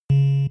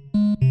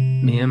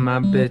Me and my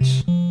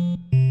bitch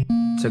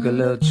took a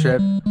little trip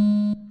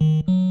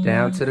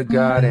down to the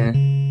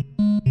garden.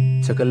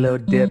 Took a little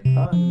dip.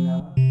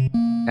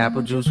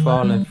 Apple juice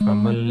falling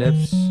from her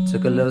lips.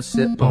 Took a little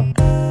sip, boom.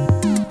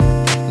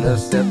 Little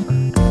sip.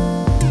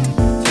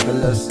 Took a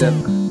little sip.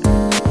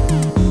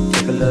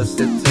 Took a little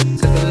sip.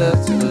 Took a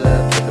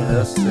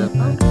little sip.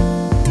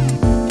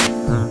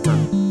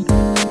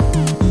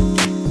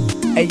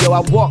 Hey yo, I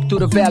walk through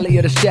the valley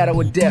of the shadow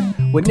of death,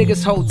 where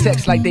niggas hold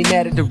text like they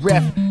mad at the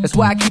ref. That's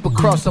why I keep a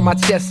cross on my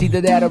chest,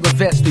 either that or a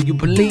vest. Do you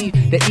believe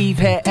that Eve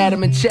had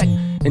Adam in check?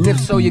 And if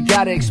so, you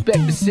gotta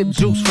expect to sip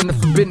juice from the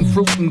forbidden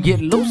fruit and get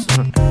loose.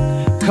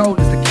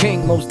 Cold as the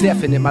king, most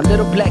definite. My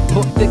little black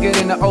book thicker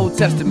than the Old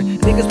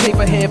Testament. Niggas pay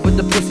for head, but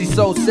the pussy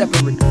sold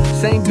separate.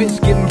 Same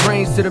bitch giving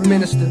brains to the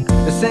minister.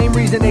 The same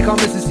reason they call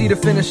Mrs. C the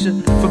finisher.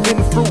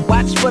 Forbidden fruit,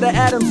 watch for the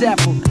Adam's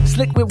apple.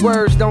 Slick with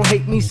words, don't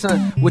hate me,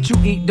 son. What you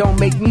eat don't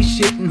make me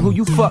shit, and who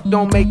you fuck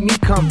don't make me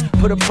come.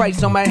 Put a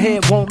price on my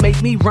head, won't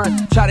make me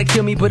run. Try to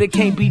kill me, but it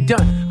can't be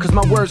done, cause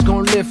my words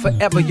gon' live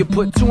forever. You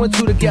put two and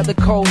two together,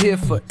 cold here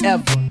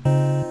forever.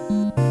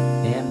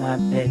 Yeah, my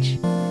bitch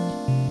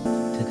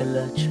took a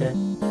little trip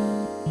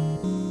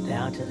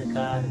down to the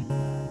garden.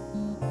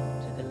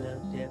 Took a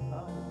little dip.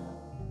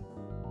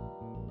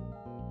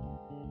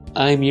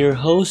 I'm your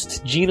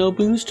host, Gino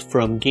Boost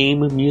from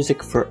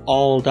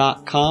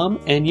GameMusicForAll.com,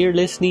 and you're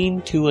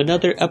listening to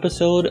another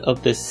episode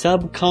of the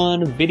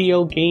Subcon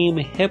Video Game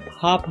Hip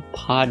Hop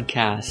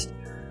Podcast.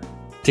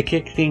 To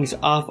kick things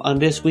off on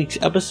this week's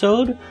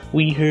episode,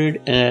 we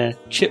heard a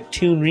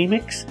chiptune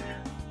remix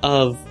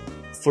of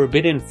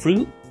Forbidden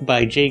Fruit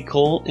by J.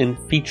 Cole and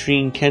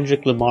featuring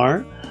Kendrick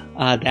Lamar.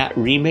 That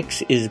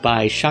remix is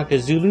by Shaka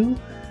Zulu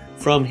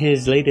from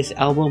his latest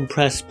album,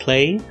 Press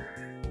Play.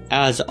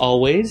 As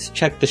always,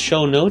 check the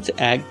show notes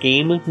at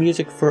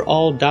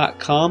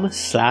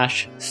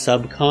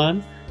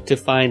GameMusicForAll.com/subcon to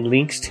find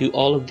links to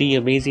all of the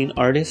amazing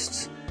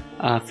artists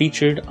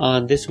featured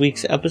on this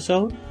week's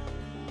episode.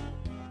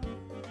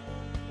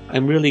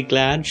 I'm really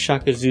glad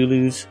Shaka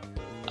Zulu's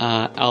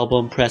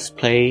album Press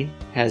Play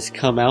has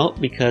come out,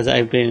 because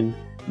I've been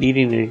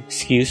needing an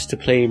excuse to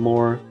play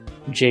more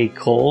J.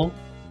 Cole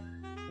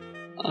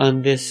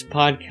on this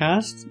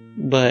podcast,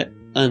 but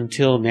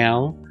until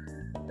now,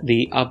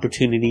 the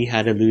opportunity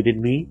had eluded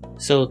me.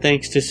 So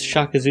thanks to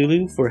Shaka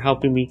Zulu for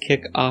helping me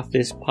kick off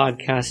this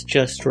podcast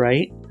just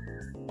right.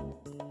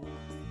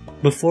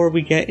 Before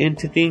we get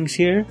into things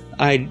here,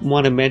 I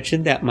want to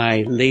mention that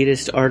my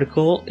latest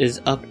article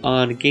is up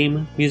on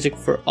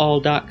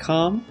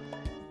GameMusicForAll.com.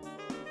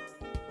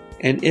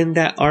 And in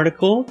that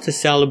article, to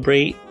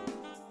celebrate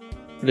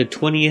the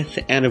 20th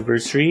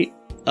anniversary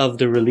of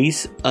the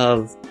release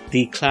of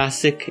the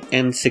classic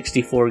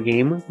N64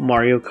 game,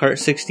 Mario Kart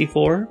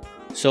 64.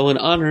 So in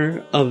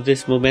honor of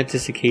this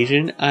momentous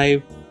occasion,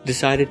 I've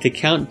decided to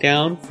count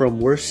down from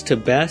worst to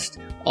best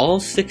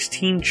all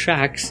 16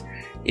 tracks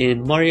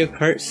in Mario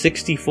Kart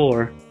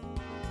 64.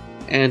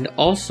 And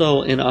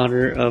also in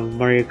honor of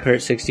Mario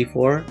Kart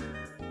 64,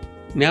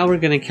 now we're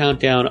going to count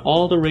down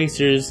all the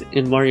racers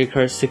in Mario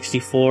Kart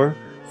 64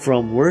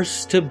 from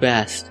worst to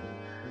best.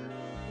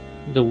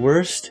 The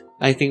worst,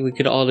 I think we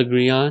could all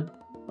agree on,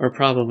 or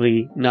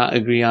probably not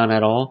agree on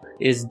at all,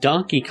 is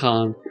Donkey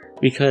Kong,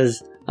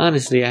 because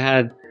honestly, I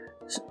had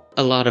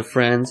a lot of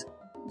friends,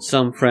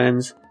 some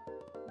friends,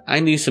 I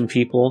knew some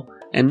people,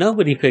 and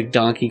nobody picked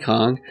Donkey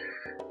Kong.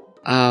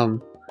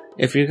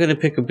 If you're gonna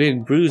pick a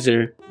big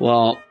bruiser,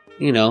 well,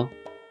 you know,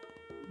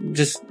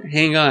 just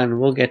hang on,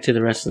 we'll get to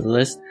the rest of the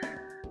list.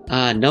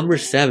 Number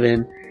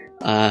 7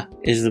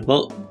 is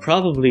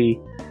probably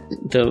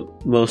the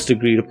most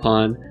agreed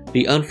upon,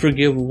 the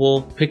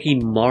unforgivable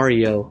picking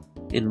Mario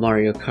in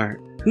Mario Kart.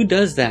 Who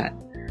does that?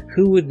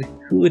 Who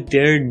would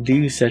dare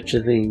do such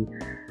a thing?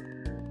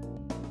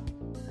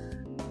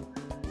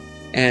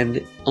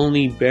 And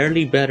only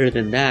barely better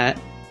than that,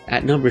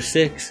 at number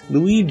 6,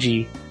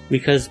 Luigi,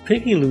 because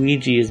picking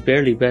Luigi is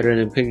barely better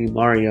than picking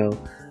Mario.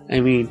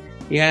 I mean,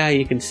 yeah,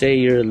 you can say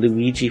you're a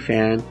Luigi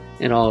fan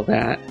and all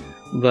that,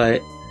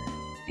 but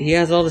he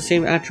has all the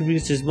same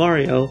attributes as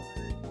Mario,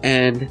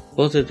 and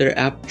both of their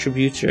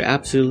attributes are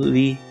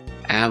absolutely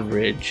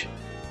average.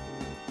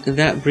 And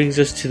that brings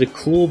us to the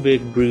cool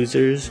big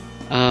bruisers,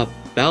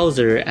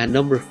 Bowser at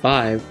number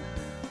 5,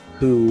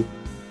 who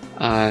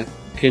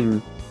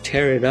can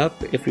tear it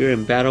up. If you're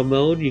in battle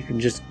mode, you can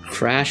just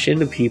crash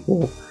into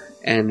people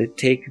and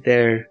take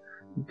their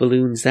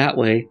balloons that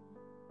way.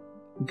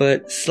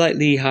 But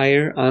slightly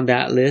higher on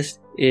that list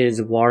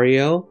is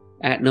Wario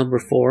at number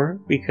 4,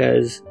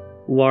 because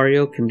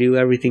Wario can do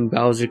everything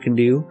Bowser can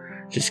do,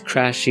 just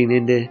crashing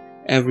into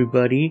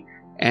everybody,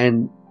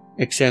 and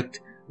except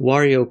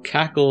Wario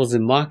cackles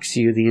and mocks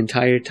you the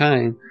entire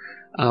time.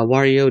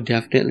 Wario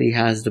definitely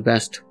has the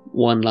best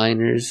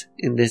one-liners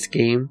in this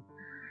game,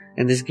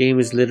 and this game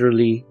is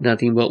literally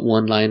nothing but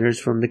one-liners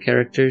from the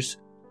characters.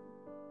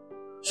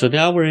 So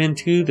now we're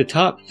into the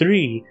top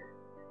 3,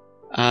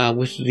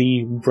 with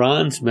the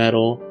bronze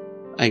medal,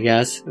 I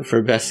guess,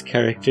 for best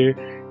character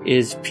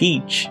is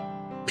Peach.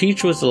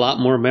 Peach was a lot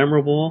more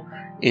memorable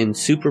in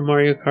Super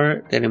Mario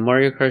Kart than in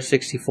Mario Kart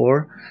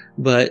 64,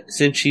 but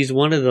since she's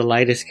one of the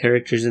lightest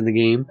characters in the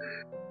game,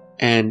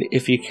 and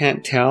if you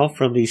can't tell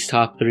from these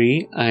top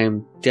 3,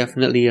 I'm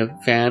definitely a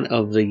fan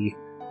of the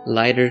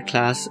lighter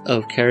class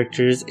of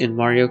characters in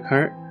Mario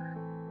Kart.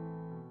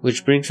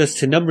 Which brings us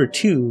to number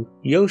 2,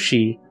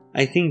 Yoshi.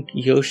 I think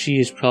Yoshi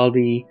is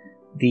probably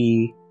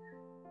the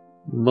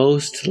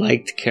most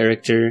liked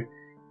character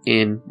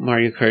in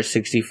Mario Kart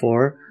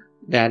 64.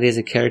 That is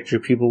a character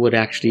people would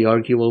actually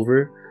argue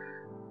over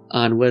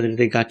on whether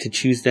they got to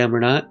choose them or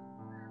not.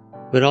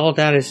 But all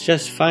that is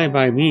just fine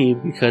by me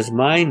because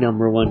my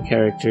number 1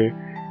 character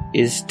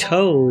is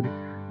Toad.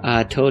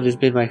 Toad has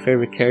been my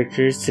favorite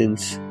character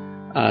since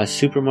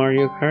Super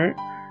Mario Kart.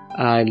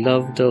 I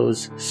love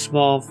those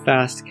small,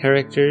 fast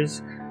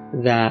characters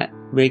that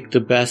make the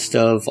best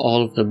of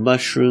all of the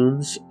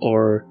mushrooms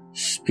or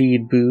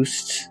speed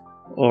boosts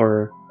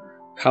or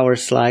power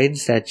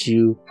slides that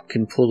you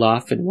can pull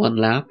off in one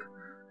lap.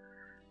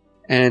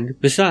 And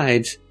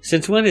besides,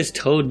 since when is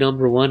Toad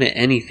number 1 at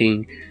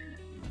anything?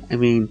 I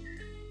mean,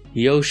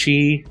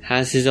 Yoshi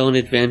has his own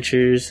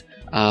adventures,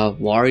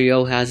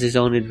 Wario has his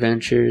own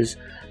adventures,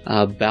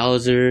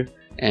 Bowser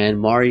and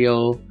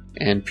Mario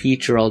and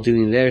Peach are all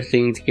doing their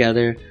thing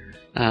together.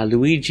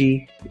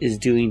 Luigi is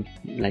doing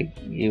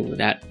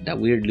that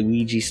weird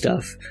Luigi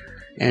stuff.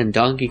 And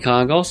Donkey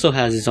Kong also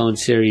has his own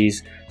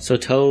series. So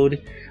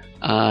Toad,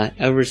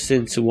 ever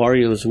since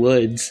Wario's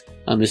Woods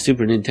on the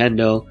Super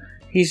Nintendo,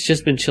 he's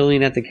just been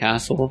chilling at the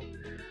castle,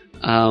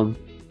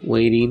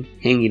 waiting,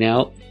 hanging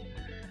out.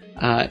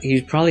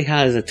 He probably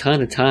has a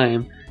ton of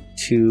time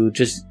to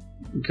just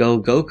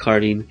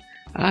go-karting,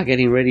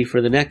 getting ready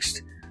for the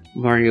next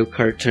Mario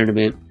Kart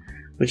tournament,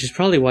 which is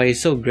probably why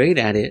he's so great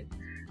at it.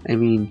 I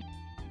mean,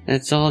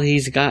 that's all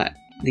he's got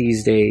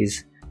these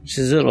days, which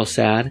is a little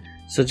sad.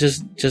 So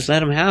just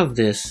let him have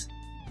this.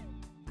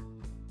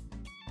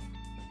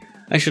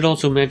 I should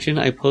also mention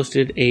I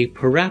posted a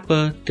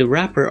Parappa the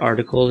Rapper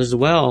article as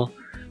well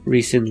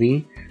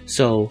recently,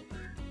 so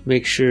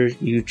make sure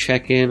you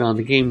check in on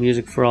the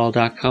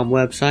GameMusicForAll.com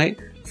website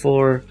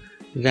for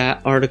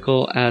that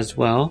article as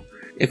well.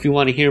 If you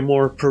want to hear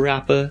more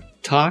Parappa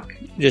talk,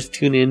 just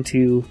tune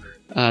into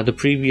the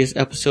previous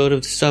episode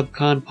of the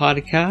Subcon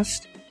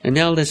podcast. And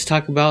now let's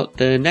talk about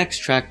the next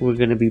track we're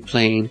going to be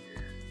playing.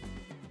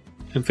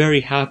 I'm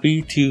very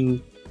happy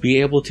to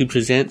be able to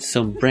present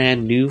some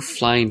brand new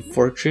Flying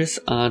Fortress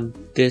on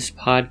this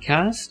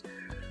podcast.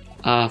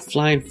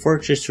 Flying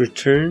Fortress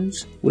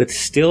returns with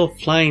Still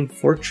Flying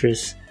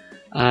Fortress.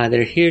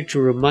 They're here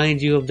to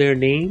remind you of their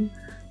name.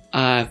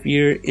 If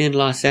you're in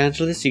Los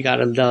Angeles, you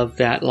gotta love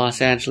that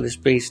Los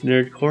Angeles-based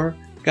nerdcore.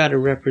 Gotta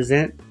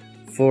represent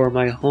for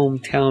my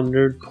hometown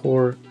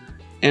nerdcore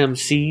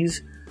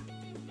MCs.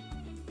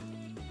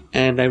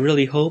 And I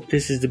really hope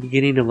this is the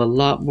beginning of a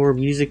lot more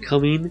music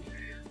coming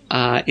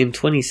in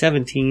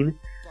 2017.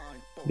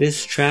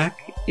 This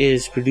track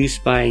is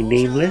produced by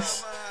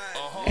Nameless,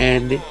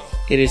 and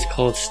it is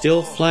called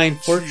Still Flying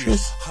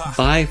Fortress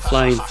by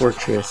Flying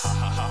Fortress.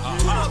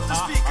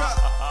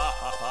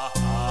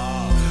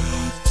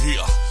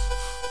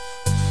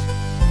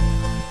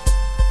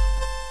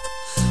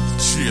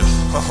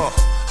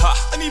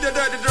 I need that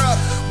dirty drop.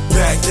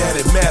 Back at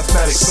it,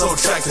 mathematics, so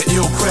track the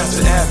ill craft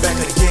to add back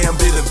a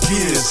gambit of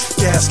gears.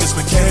 Gaskets,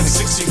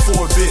 mechanics,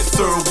 64-bit,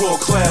 third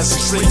world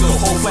classic. String the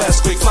whole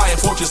flask, quick Flying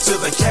Fortress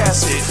to the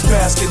casket.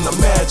 Bask in the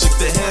magic,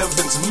 the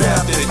heavens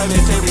map it.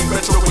 Planetary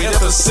retrograde,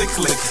 ever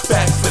cyclic.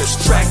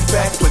 Backflips, track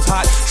back with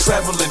hot,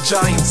 traveling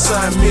giants.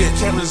 I'm it,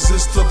 can't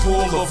resist the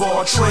pull of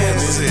our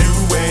transit. You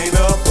ain't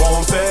up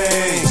on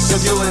things,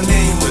 you're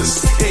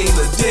nameless. Ain't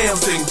a damn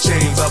thing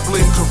changed. I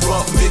blame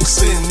corrupt,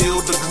 mixing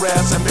Neil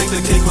deGrasse and make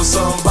the cake with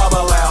some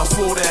Babalao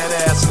for that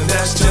ass, and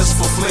that's just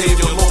for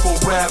flavor. Your local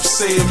rap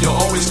savior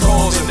always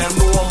causing that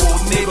normal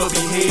neighbor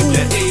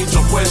behavior. Age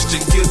of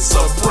question gets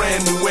a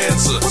brand new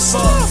answer. What's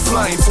up?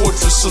 Flying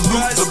Fortress,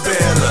 salute the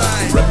banner.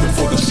 Repping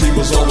for the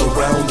streamers all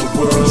around the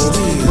world.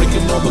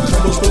 Breaking all the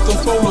combos with the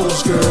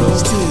photos,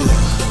 girls.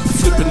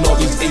 Flipping all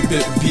these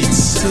 8-bit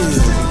beats.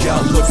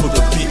 Got love for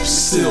the beeps.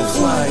 Still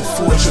Flying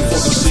Fortress for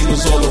the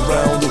streamers all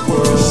around the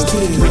world.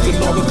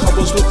 Breaking all the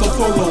combos with the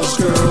photos,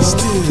 girls.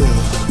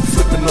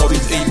 Flipping all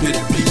these 8-bit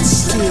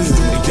beats.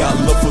 They got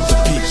love for the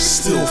beeps.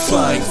 Still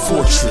Flying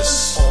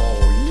Fortress.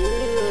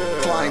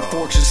 Flying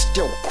Fortress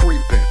still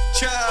creeping.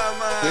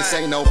 This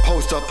ain't no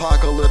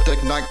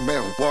post-apocalyptic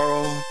nightmare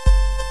world.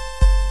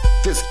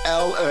 This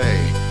L.A.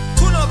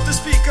 Tune up the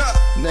speaker.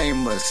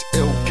 Nameless,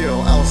 ill kill,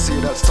 I'll see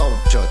that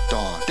soldier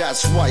dawn.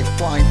 That's right,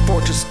 Flying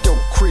Fortress still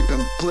creeping.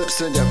 Blips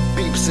and your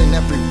beeps in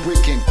every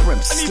weekend grim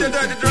sleeping.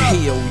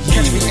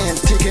 Catch me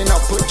antiquing,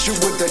 I'll put you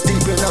with the deep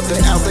end of the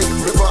alley.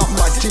 Rip up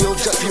my deal,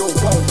 just you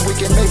won't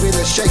weaken. Maybe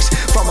the shakes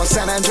from a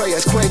San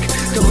Andreas quake.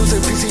 The losing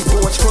PC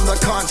boards from the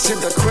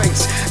constant the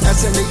crates.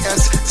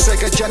 SNES,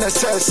 Sega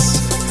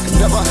Genesis.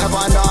 Never have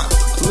I not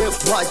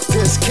lived like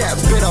this. Can't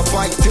bit up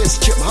like this.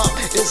 Chip hop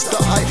is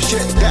the hype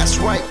shit. That's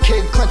right,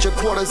 kid, clench your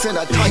quarters in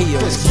a tight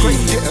fist. Great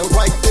getting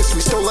right this.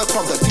 We stole it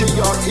from the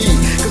DRE,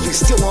 cause we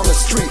still on the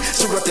street.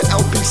 So rep the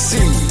LBC.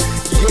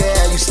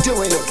 yeah, you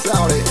still ain't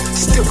about it.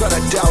 Still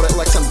gotta doubt it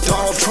like some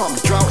Donald Trump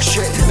drought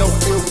shit. No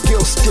ill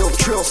gill, still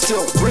trill,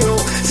 still real.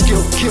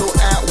 Skill, kill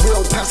at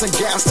will, passing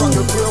gas on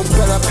the grill.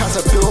 Better pass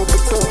a bill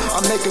before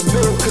I make a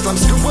meal, cause I'm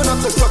scooping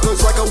up the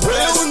suckers like a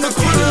whale in the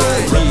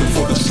grill. Rapping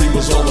for the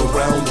streamers all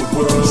around the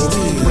world.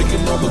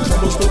 Breaking all the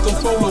commas with the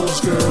photos,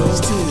 girl.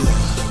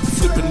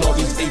 Flipping all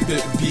these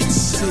 8-bit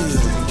beats.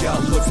 Got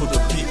love for the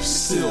peeps.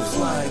 Still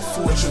flying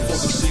fortune for the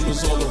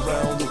streamers all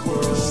around the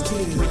world.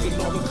 Breaking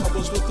all the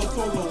commas with the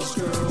photos,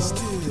 girl.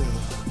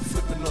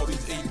 Flipping all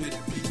these 8-bit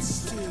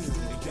beats.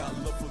 Got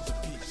love for the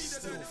peeps.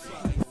 Still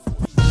flying.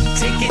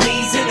 Taking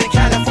ease in the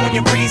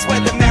California breeze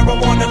where the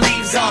marijuana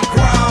leaves are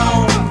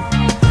grown.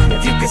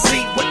 If you can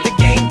see what the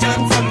game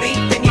done for me,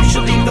 then you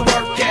should leave the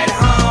work at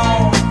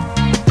home.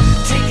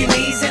 Taking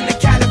ease in the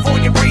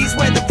California breeze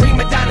where the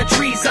prima donna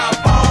trees are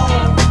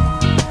born.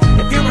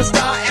 If you're a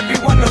star,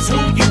 everyone knows who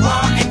you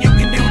are, and you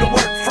can do the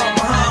work from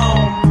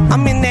home.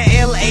 I'm in the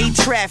LA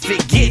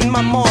traffic, getting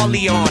my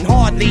Marley on,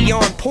 hardly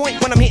on point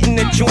when I'm hitting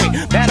the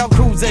joint. Battle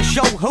cruiser,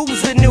 show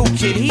who's the new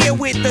kid, here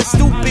with a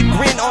stupid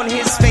grin on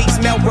his face.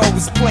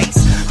 Melrose Place,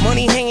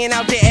 money hanging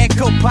out the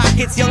echo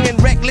pockets, young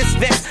and reckless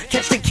vets,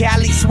 catch the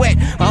Cali sweat.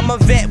 I'm a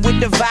vet with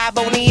the vibe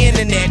on the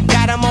internet,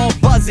 got them all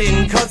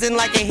buzzing, cousin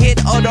like a hit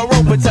of the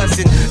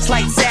Robitussin.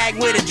 Slight sag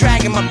with a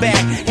drag in my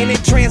back, and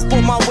it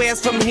transport my wares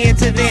from here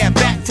to there,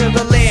 back to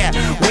the lair,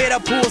 where the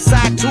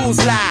poolside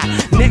tools lie,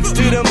 next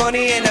to the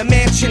money in a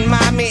mansion.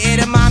 Mommy,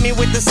 edamame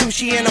with the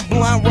sushi and a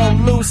blunt roll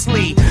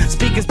loosely,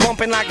 speakers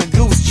bumping like a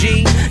goose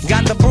G,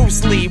 got the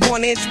Bruce Lee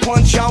 1-inch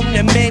punch on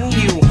the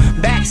menu,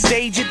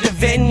 backstage at the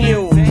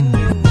venue.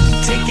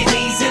 Taking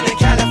ease in the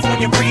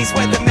California breeze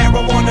where the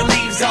marijuana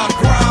leaves are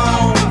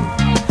grown.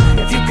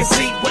 If you can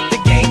see what the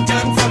game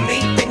done for me,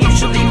 then you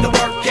should leave the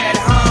work at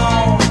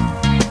home.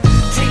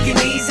 Taking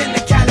ease in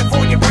the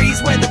California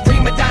breeze where the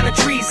prima donna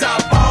trees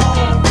are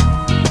born.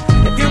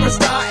 If you're a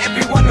star,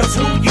 everyone knows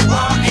who you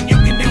are, and you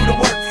can do the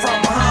work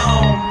from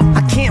home.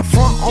 I can't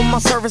front on my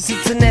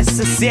services to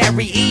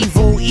necessary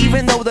evil,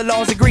 even though the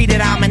laws agree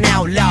that I'm an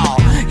outlaw,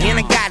 and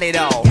I got it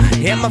all.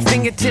 At my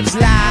fingertips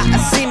lie a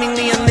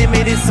seemingly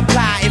unlimited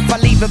supply. If I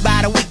leave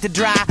about a week to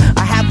dry,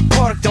 I have a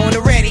product on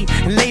the ready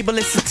and label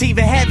it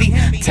sativa heavy.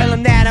 Tell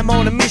them that I'm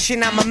on a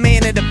mission, I'm a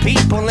man of the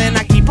people, and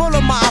I keep all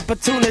of my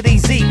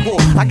opportunities equal.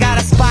 I got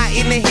a spot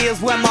in the hills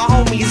where my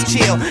homies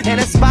chill, and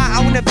a spot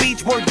on the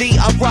beach worthy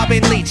of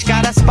Robin Leach.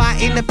 Got a spot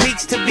in the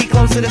peaks to be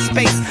closer to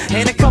space,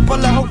 and a couple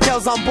of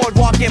hotels on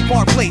Boardwalk and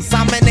Park Place.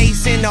 I'm an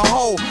ace in the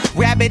hole,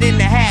 rabbit in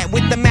the hat,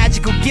 with the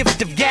magical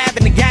gift of gab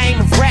in the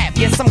game of rap.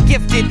 Yes, I'm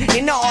gifted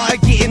in the art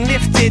of getting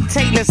lifted,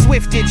 Taylor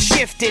Swifted,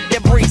 shifted the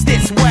breeze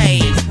this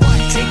way.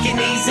 Taking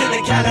ease in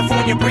the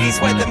California breeze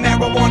where the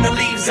marijuana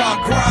leaves are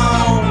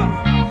grown.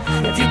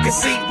 If you can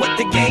see what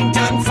the game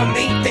done for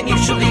me, then you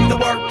should leave the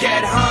work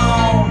at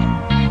home.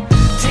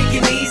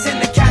 Taking ease in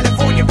the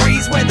California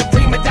breeze where the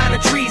prima donna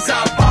trees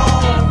are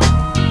born.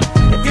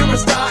 If you're a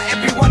star,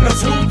 everyone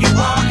knows who you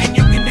are, and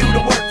you can do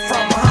the work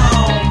from home.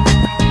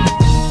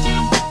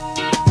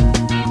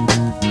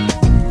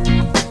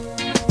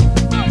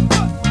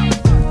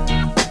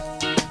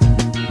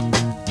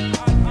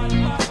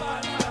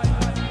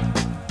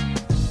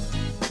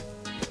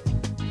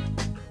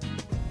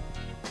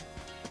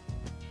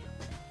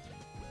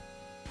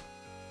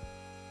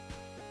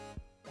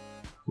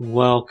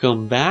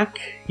 Welcome back.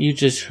 You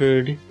just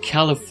heard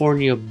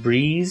California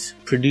Breeze,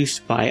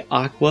 produced by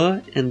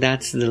Aqua, and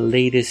that's the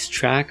latest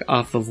track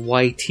off of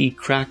YT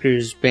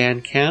Cracker's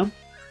Bandcamp.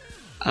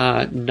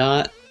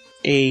 Not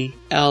a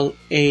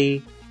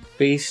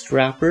LA-based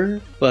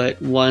rapper,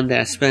 but one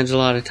that spends a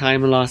lot of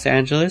time in Los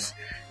Angeles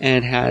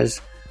and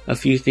has a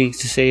few things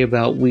to say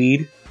about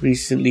weed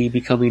recently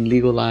becoming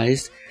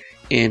legalized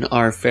in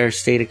our fair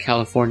state of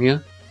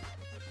California.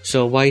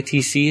 So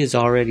YTC is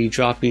already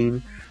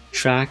dropping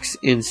tracks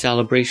in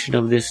celebration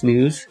of this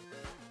news.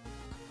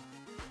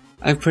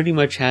 I've pretty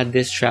much had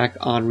this track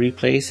on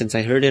replay since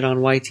I heard it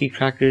on YT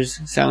Cracker's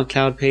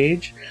SoundCloud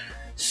page.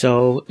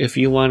 So if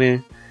you want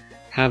to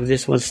have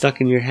this one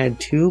stuck in your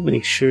head too,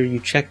 make sure you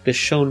check the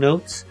show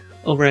notes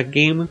over at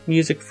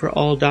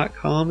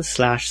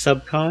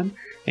gamemusicforall.com/subcon,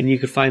 and you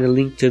can find a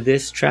link to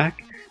this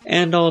track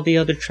and all the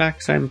other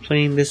tracks I'm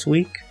playing this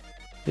week.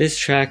 This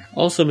track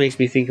also makes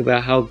me think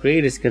about how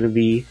great it's going to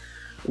be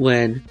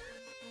when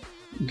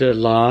the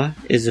law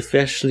is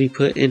officially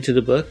put into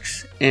the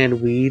books and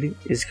weed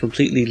is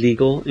completely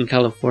legal in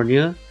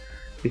California,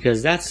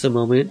 because that's the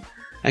moment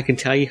I can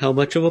tell you how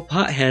much of a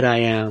pothead I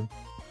am.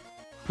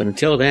 But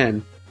until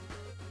then,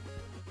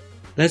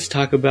 let's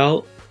talk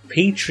about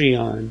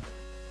Patreon.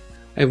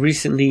 I've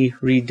recently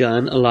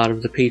redone a lot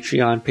of the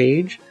Patreon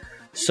page,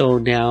 so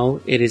now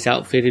it is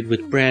outfitted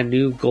with brand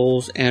new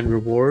goals and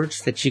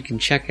rewards that you can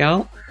check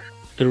out.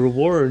 The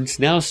rewards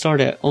now start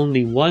at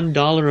only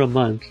 $1 a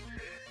month.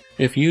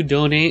 If you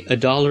donate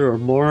 $1 or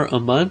more a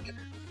month,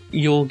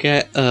 you'll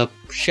get a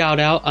shout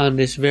out on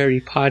this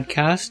very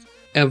podcast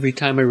every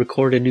time I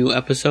record a new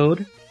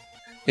episode.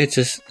 It's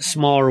a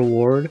small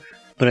reward,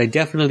 but I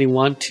definitely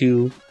want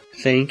to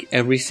thank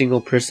every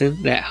single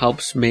person that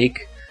helps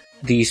make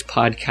these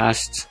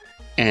podcasts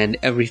and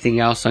everything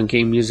else on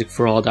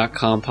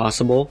GameMusicForAll.com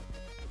possible.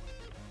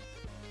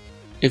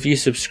 If you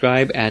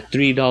subscribe at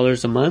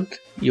 $3 a month,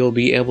 you'll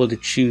be able to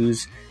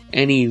choose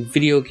any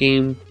video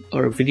game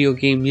or video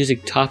game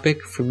music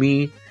topic for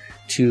me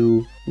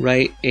to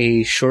write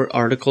a short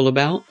article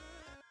about.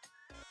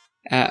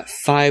 At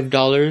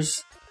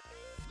 $5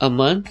 a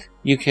month,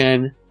 you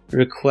can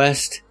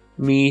request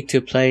me to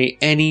play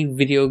any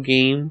video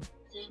game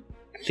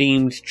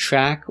themed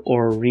track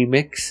or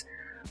remix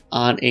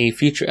on a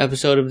future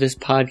episode of this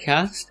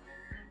podcast.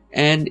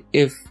 And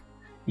if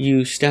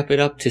you step it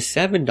up to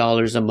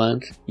 $7 a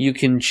month, you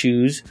can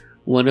choose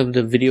one of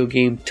the video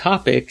game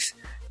topics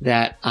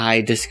that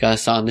I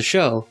discuss on the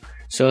show.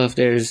 So if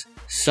there's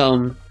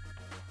some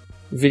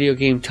video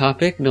game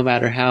topic, no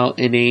matter how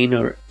inane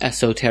or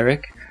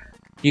esoteric,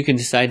 you can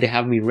decide to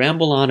have me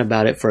ramble on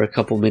about it for a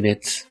couple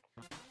minutes.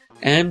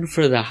 And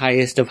for the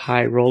highest of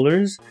high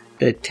rollers,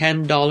 the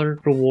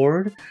 $10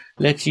 reward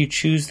lets you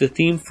choose the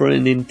theme for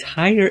an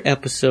entire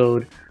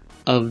episode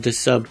of the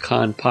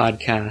Subcon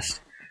podcast.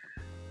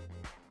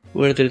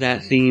 Whether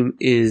that theme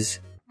is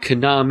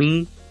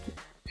Konami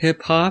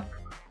hip-hop,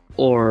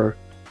 or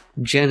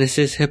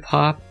Genesis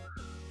hip-hop,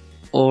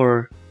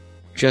 or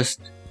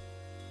just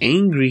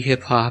angry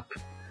hip-hop,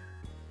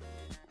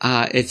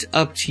 it's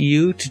up to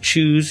you to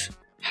choose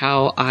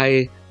how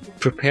I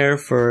prepare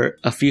for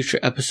a future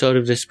episode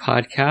of this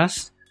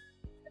podcast.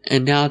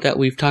 And now that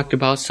we've talked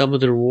about some of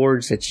the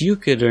rewards that you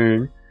could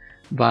earn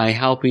by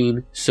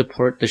helping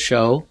support the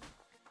show,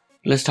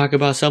 let's talk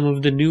about some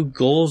of the new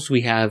goals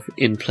we have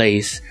in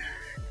place.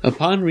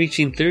 Upon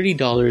reaching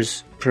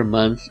 $30 per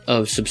month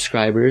of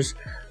subscribers,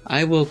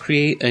 I will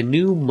create a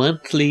new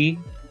monthly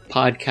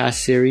podcast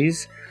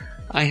series.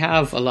 I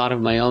have a lot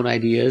of my own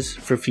ideas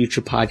for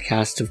future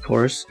podcasts, of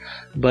course,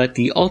 but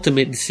the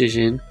ultimate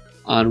decision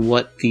on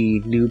what the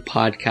new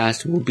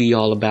podcast will be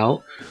all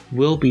about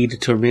will be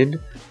determined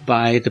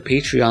by the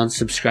Patreon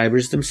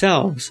subscribers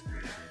themselves.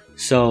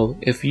 So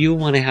if you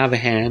want to have a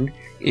hand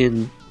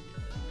in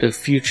the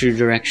future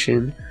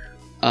direction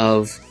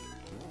of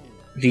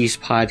these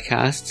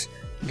podcasts,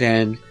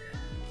 then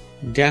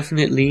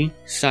definitely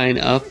sign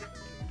up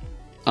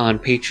on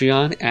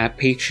Patreon at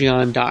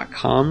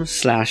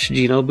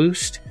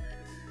patreon.com/GenoBoost.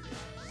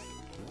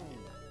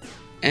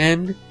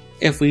 And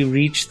if we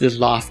reach the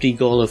lofty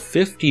goal of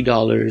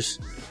 $50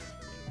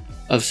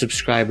 of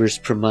subscribers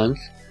per month,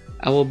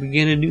 I will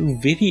begin a new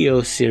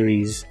video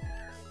series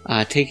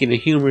taking a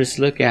humorous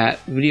look at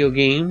video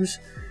games,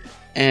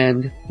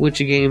 and which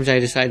games I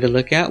decide to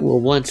look at will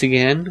once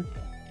again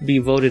be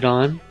voted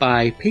on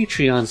by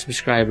Patreon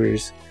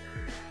subscribers.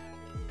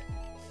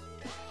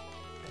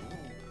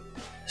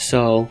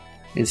 So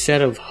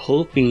instead of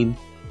hoping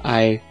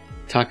I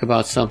talk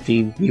about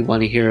something you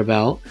want to hear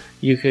about,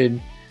 you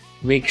could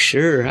make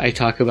sure I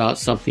talk about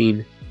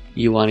something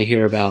you want to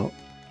hear about.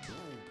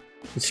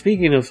 And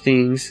speaking of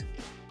things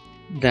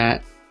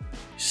that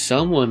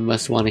someone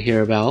must want to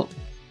hear about,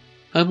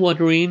 I'm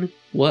wondering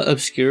what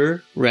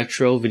obscure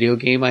retro video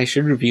game I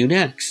should review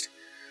next.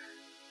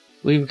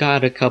 We've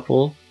got a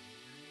couple.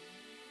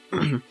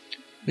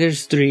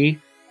 There's 3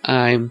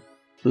 I'm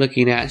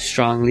looking at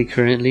strongly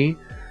currently.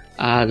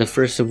 The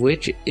first of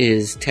which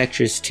is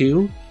Tetris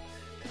 2.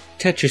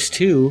 Tetris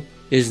 2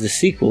 is the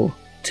sequel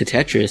to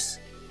Tetris.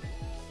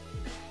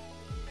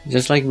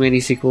 Just like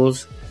many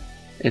sequels,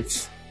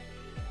 it's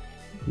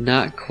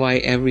not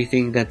quite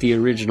everything that the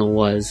original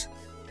was.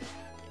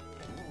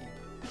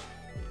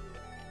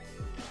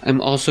 I'm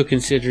also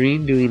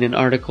considering doing an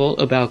article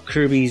about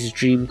Kirby's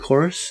Dream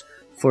Course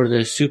for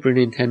the Super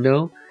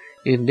Nintendo.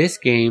 In this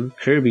game,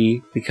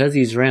 Kirby, because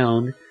he's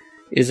round,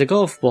 is a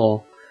golf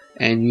ball,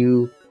 and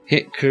you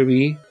hit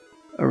Kirby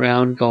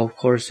around golf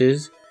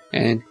courses,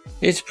 and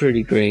it's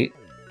pretty great.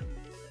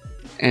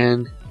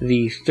 And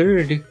the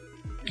third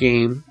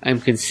game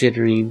I'm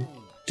considering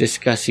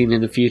discussing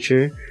in the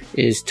future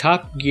is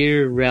Top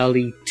Gear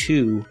Rally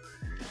 2.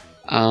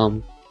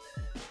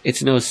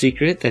 It's no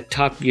secret that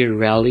Top Gear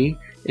Rally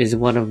is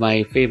one of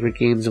my favorite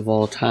games of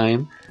all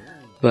time,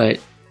 but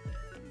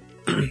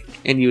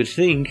and you would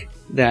think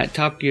that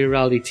Top Gear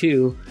Rally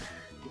 2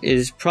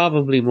 is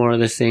probably more of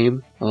the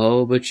same.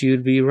 Oh, but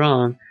you'd be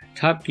wrong.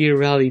 Top Gear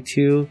Rally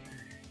 2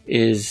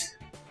 is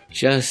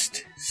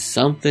just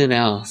something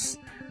else,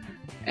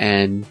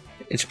 and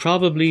it's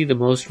probably the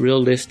most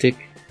realistic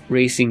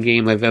racing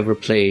game I've ever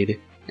played,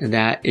 and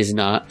that is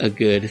not a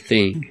good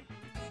thing.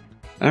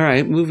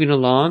 Alright, moving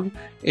along,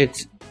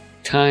 it's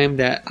time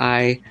that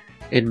I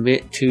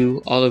admit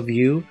to all of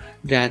you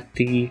that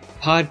the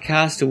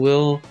podcast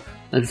will,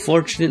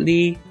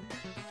 unfortunately,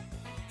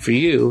 for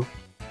you,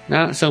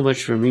 not so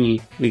much for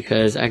me,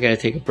 because I gotta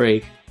take a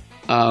break,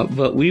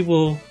 but we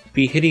will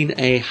be hitting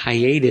a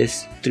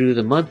hiatus through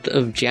the month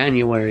of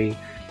January.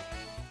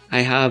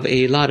 I have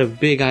a lot of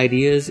big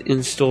ideas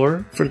in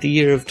store for the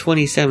year of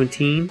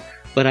 2017,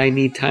 but I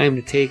need time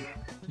to take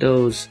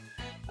those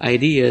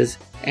ideas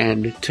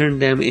and turn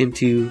them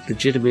into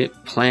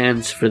legitimate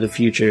plans for the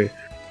future.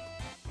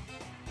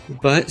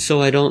 But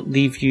so I don't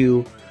leave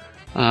you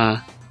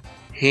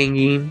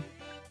hanging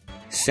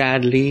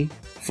sadly,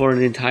 for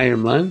an entire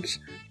month.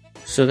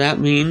 So that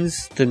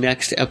means the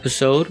next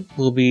episode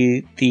will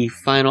be the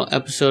final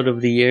episode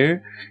of the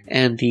year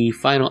and the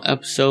final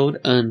episode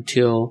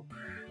until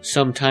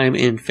sometime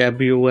in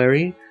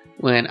February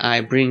when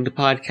I bring the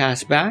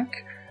podcast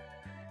back.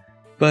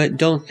 But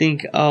don't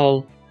think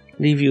I'll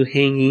leave you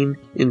hanging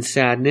in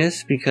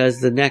sadness, because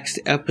the next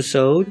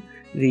episode,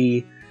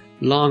 the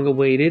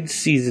long-awaited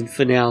season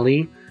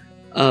finale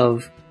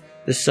of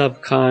the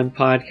Subcon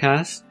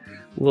podcast,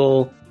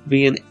 will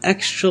be an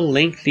extra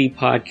lengthy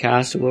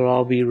podcast where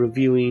I'll be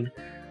reviewing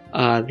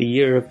the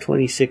year of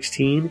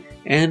 2016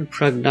 and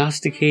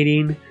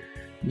prognosticating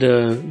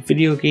the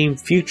video game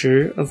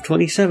future of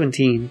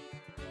 2017.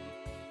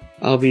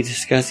 I'll be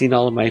discussing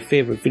all of my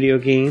favorite video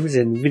games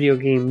and video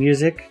game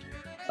music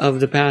of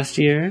the past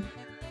year.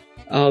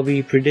 I'll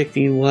be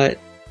predicting what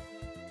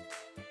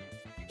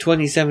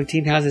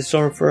 2017 has in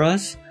store for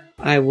us.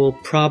 I will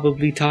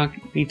probably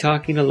be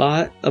talking a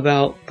lot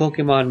about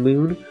Pokemon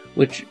Moon,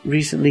 which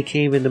recently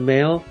came in the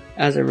mail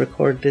as I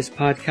record this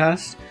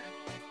podcast.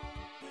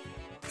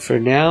 For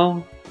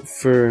now,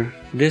 for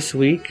this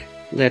week,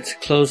 let's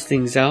close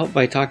things out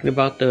by talking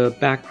about the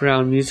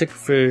background music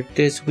for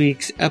this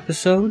week's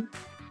episode.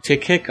 To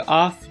kick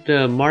off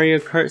the Mario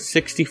Kart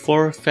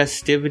 64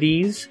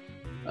 festivities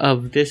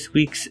of this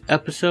week's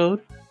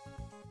episode,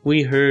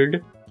 we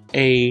heard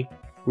a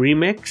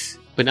remix,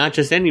 but not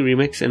just any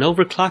remix, an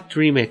overclocked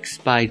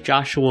remix by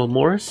Joshua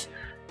Morse,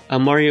 a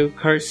Mario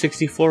Kart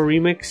 64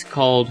 remix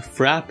called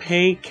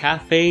Frappe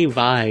Cafe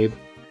Vibe.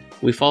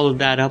 We followed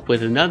that up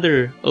with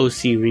another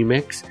OC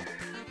remix,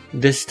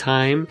 this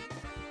time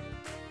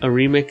a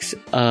remix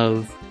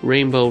of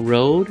Rainbow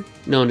Road,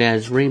 known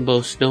as Rainbow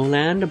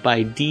Snowland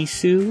by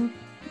Disu.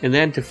 And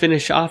then to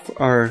finish off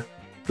our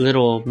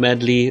little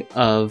medley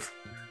of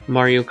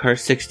Mario Kart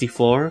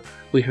 64,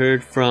 we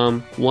heard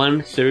from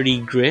 130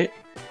 Grit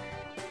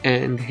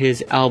and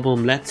his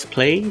album Let's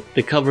Play,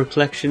 the cover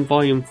collection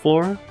volume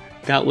 4.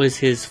 That was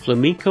his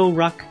flamenco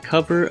rock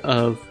cover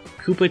of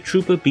Koopa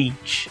Troopa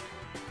Beach.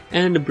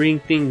 And to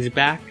bring things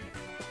back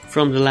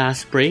from the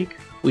last break,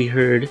 we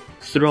heard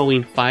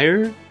Throwing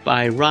Fire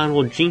by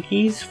Ronald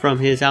Jinkies from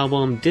his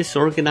album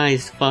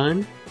Disorganized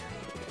Fun.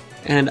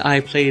 And I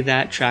play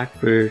that track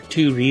for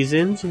two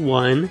reasons.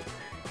 One,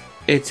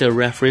 it's a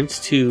reference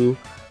to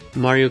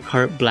Mario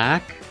Kart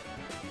Black,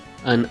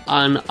 an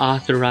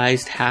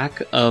unauthorized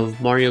hack of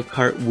Mario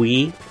Kart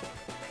Wii.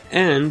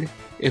 And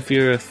if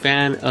you're a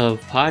fan of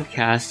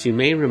podcasts, you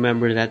may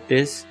remember that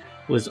this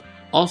was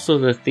also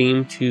the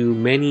theme to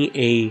many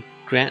a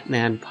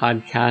Grantland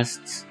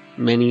podcasts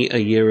many a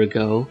year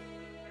ago.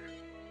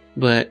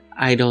 But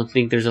I don't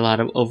think there's a lot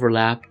of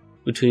overlap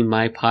between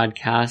my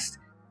podcast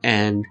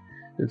and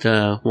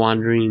the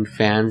wandering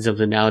fans of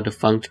the now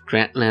defunct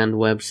Grantland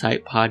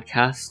website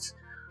podcasts.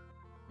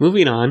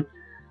 Moving on,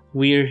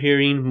 we are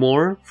hearing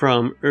more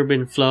from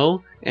Urban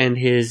Flow and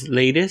his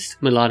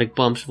latest, Melodic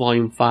Bumps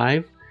Volume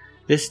 5.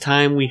 This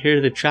time we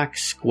hear the track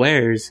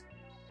Squares.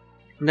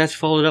 And that's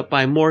followed up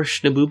by more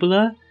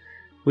Schnaboobala.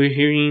 We're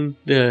hearing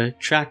the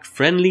track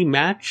Friendly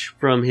Match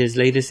from his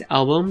latest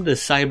album, the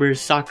Cyber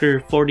Soccer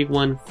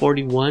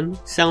 4141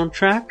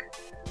 soundtrack.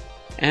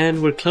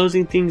 And we're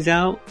closing things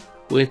out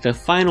with the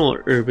final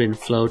Urban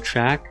Flow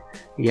track.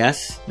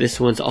 Yes, this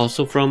one's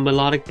also from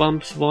Melodic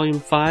Bumps Volume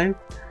 5.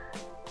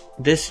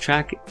 This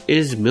track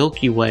is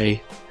Milky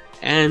Way.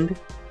 And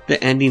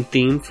the ending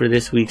theme for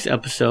this week's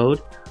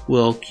episode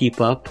will keep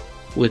up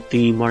with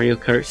the Mario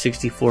Kart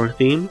 64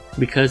 theme,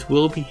 because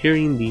we'll be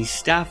hearing the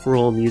staff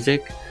roll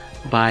music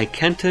by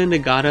Kenta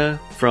Nagata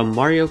from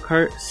Mario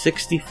Kart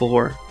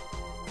 64.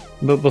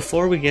 But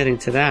before we get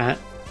into that,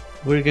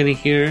 we're going to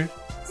hear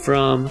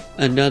from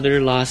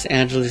another Los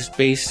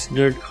Angeles-based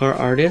nerdcore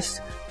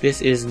artist.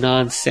 This is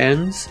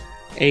Nonsense,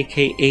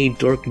 aka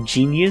Dork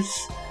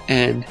Genius,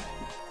 and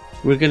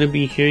we're going to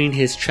be hearing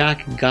his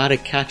track Gotta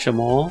Catch 'Em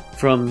All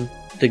from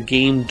the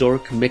Game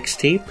Dork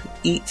mixtape,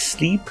 Eat,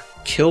 Sleep,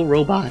 Kill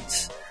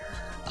Robots.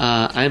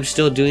 I'm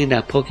still doing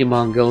that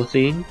Pokemon Go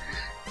thing,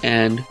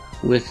 and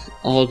with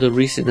all the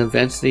recent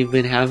events they've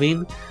been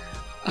having,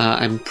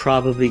 I'm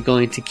probably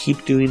going to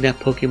keep doing that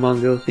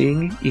Pokemon Go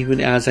thing, even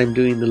as I'm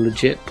doing the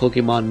legit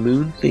Pokemon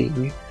Moon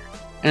thing.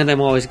 And I'm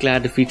always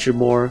glad to feature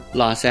more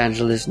Los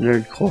Angeles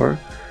nerdcore,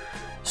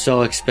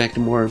 so expect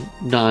more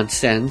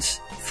nonsense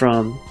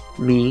from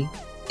me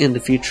in the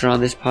future on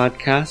this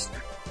podcast.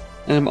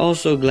 And I'm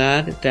also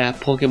glad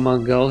that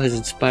Pokemon Go has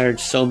inspired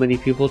so many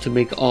people to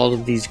make all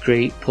of these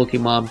great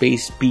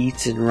Pokemon-based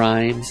beats and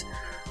rhymes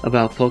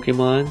about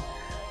Pokemon.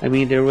 I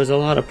mean, there was a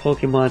lot of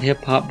Pokemon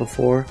hip-hop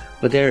before,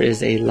 but there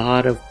is a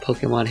lot of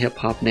Pokemon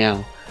hip-hop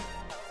now.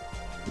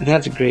 And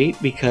that's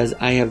great, because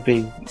I have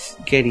been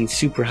getting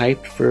super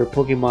hyped for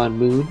Pokemon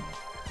Moon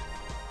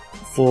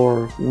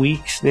for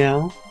weeks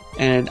now,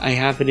 and I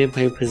have it in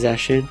my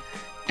possession,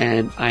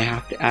 and I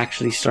have to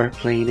actually start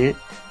playing it,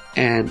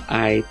 and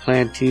I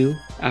plan to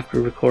after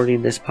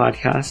recording this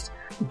podcast,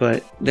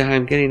 but then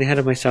I'm getting ahead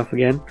of myself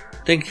again.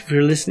 Thank you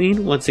for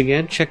listening. Once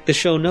again, check the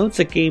show notes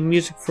at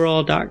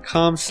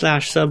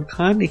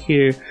GameMusicForAll.com/subcon to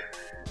hear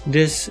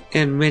this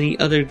and many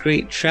other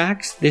great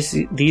tracks.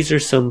 These are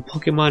some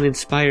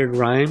Pokemon-inspired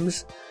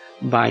rhymes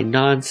by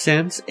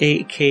Nonsense,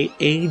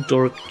 aka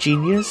Dork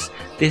Genius.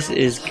 This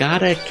is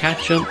Gotta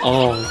Catch 'Em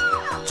All.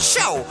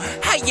 So,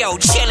 hey yo,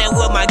 chillin'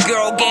 with my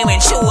girl,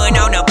 gaming, chewing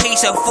on a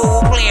piece of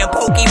food, playing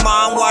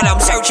Pokemon while I'm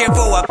searching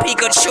for a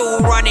Pikachu,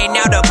 running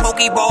out of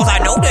Pokeballs.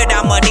 I know that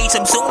I'ma need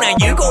some soon, and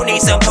you gon'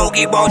 need some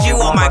Pokeballs. You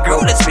want my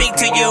girl to speak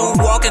to you,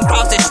 walking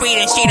across the street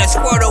and she done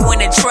Squirtle in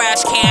the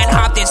trash can,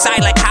 hopped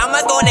inside like, how am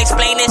I gonna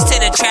explain this to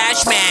the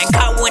trash man?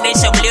 Caught one in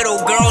some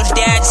little girl's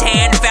dad's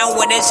hand, found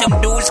one in some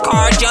dude's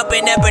car,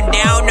 jumping up and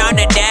down on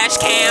the dash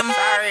cam.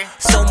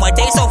 So my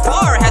day so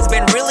far has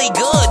been really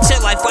good,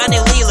 till I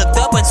finally looked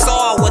up and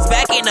saw was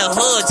back in the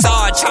hood.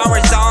 Saw a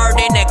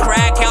Charizard in the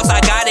crack house. I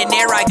got in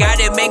there, I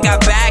got him and got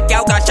back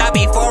out. Got shot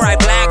before I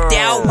blacked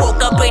out.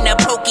 Woke up in a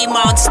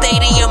Pokemon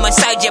stadium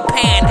inside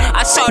Japan.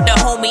 I saw the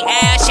homie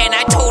Ash and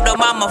I told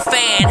him I'm a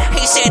fan.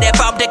 He said if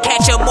I'm to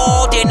catch 'em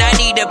all, then I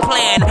need a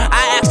plan.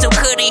 I asked him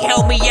could he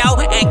help me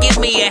out and give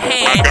me a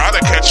hand. I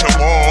gotta catch 'em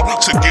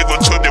all to give 'em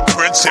to the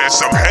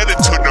princess. I'm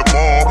headed to the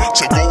mall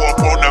to go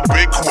up on a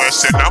big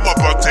quest, and I'm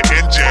about to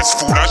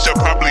ingest food. I should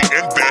probably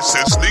invest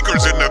in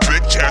sneakers in the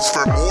big chest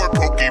for more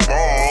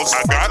Pokeballs.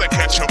 I gotta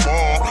catch 'em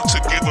all to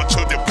give 'em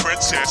to the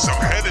princess.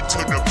 I'm headed to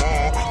the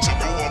mall to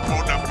go up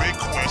on a big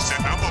quest,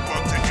 and I'm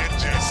about to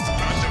ingest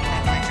food. I should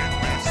probably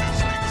invest in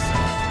sneakers.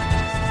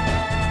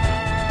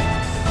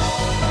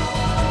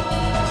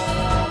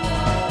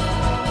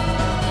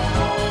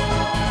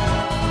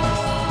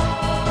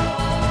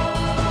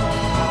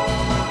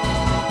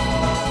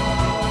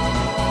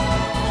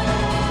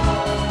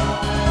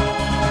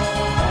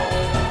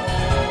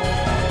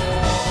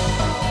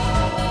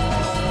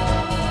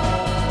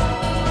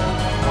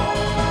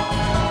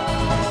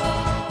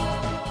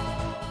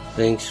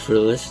 Thanks for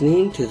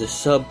listening to the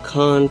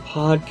Subcon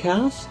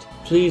podcast.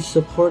 Please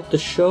support the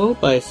show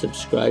by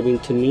subscribing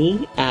to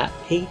me at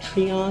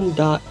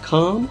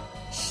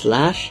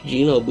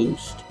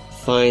patreon.com/GenoBoost.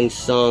 Find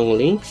song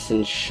links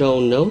and show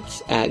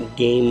notes at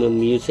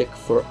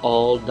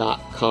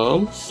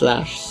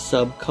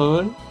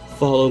gamemusicforall.com/subcon.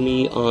 Follow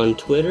me on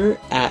Twitter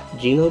at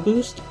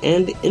GenoBoost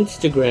and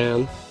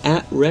Instagram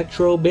at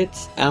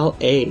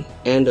RetrobitsLA.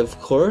 And of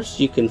course,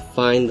 you can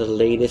find the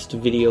latest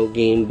video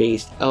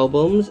game-based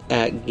albums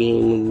at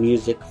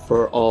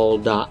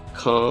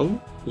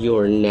GameMusicForAll.com.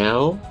 You're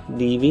now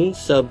leaving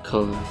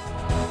Subcon.